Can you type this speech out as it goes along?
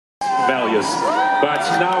values. But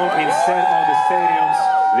now, instead of the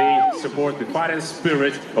stadiums, they support the fighting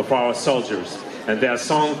spirit of our soldiers. And their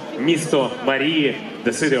song, Misto Marie,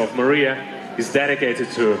 the city of Maria, is dedicated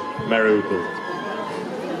to Mariupol.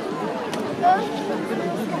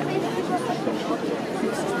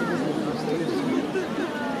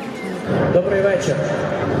 Добрий вечір.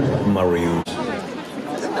 Mariupol.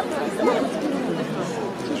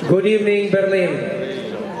 Good evening, Berlin.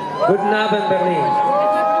 Guten Abend, Berlin.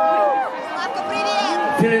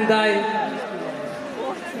 Vielen Dank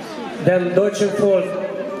dem deutschen Volk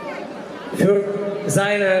für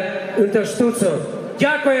seine Unterstützung.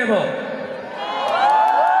 Дякуємо!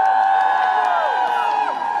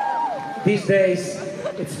 These days,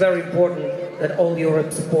 it's very important that all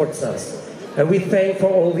Europe supports us. And we thank for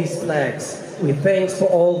all these flags. We thank for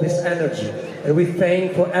all this energy. And we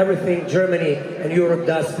thank for everything Germany and Europe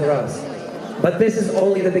does for us. But this is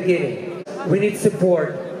only the beginning. We need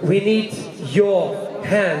support. We need your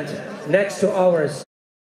hand next to ours.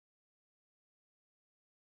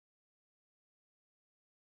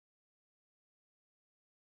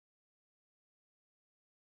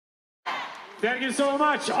 Thank you so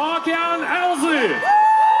much, Океан Эльзы!